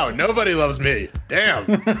 Wow, nobody loves me. Damn,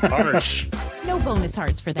 harsh. No bonus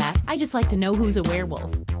hearts for that. I just like to know who's a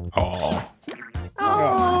werewolf. Oh.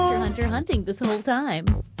 Monster Hunter hunting this whole time.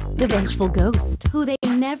 The vengeful ghost, who they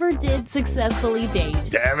never did successfully date.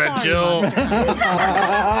 Damn it, Sorry, Jill. Monster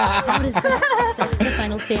Hunter. What is that? That's the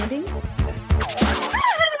final standing?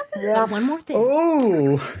 One more thing.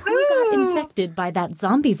 Oh. Who got infected by that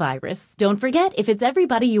zombie virus? Don't forget, if it's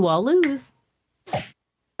everybody, you all lose.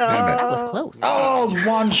 That was close. Oh, it was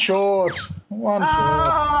one short. One short.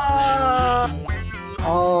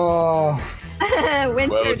 Oh.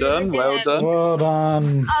 Winter, Well done, well done. Well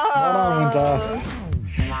done. Well done, Winter.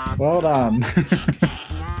 Well done.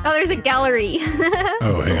 Oh, there's a gallery.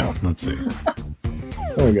 Oh, hang on. Let's see.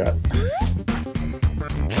 What we got?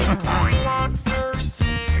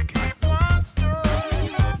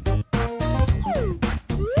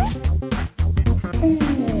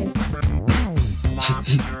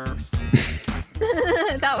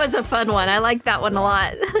 That was a fun one. I like that one a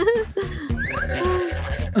lot.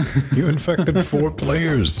 You infected 4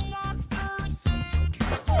 players.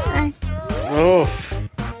 Oof.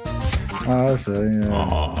 I see. Yeah.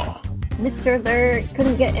 Oh. Mr. Alert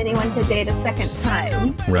couldn't get anyone to date a second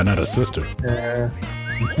time. Ran out of sister. Yeah.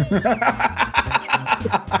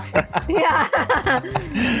 Yeah.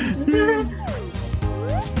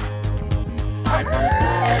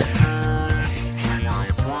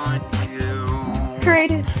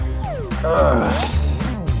 Creative.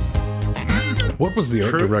 What was the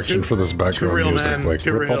art direction for this background real, music? man. Like,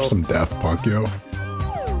 Too rip real. off some Daft Punk, yo?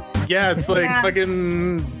 Yeah, it's like Yeah.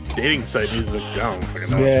 fucking dating site music. I don't fucking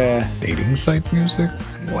know. Yeah. Dating site music?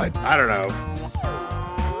 What? I don't know.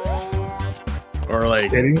 Or like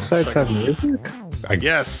Dating sites have music?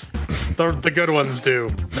 yes, the good ones do.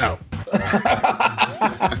 No.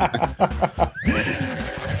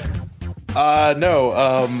 No.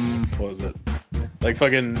 What was it? Like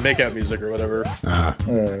fucking makeout music or whatever.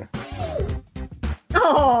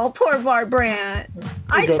 Oh, poor Barbrandt.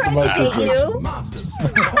 I got the tried most to date you.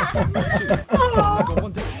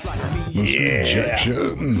 Yeah.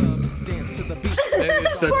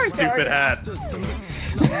 It's that Poor stupid hat.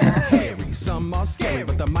 Some are scared,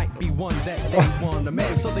 but there might be one that they want to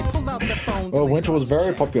marry, so they pull out their phones. Well, Winter was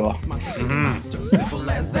very popular. Simple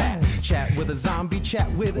as that. Chat with a zombie, chat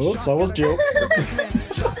with a Well, so was Jill.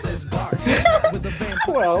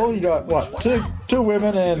 Well, you got what? Two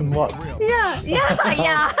women and what? Yeah.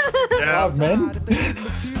 5 men?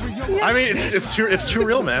 I mean, it's too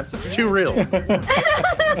real, man. It's too real.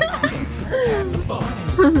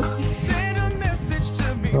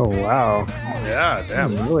 Oh, wow. Yeah,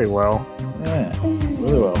 damn. Really well. Yeah,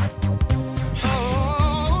 really well.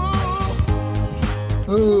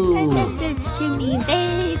 Ooh. Message to me,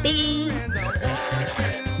 baby.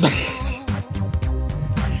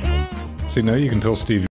 See, now you can tell Steve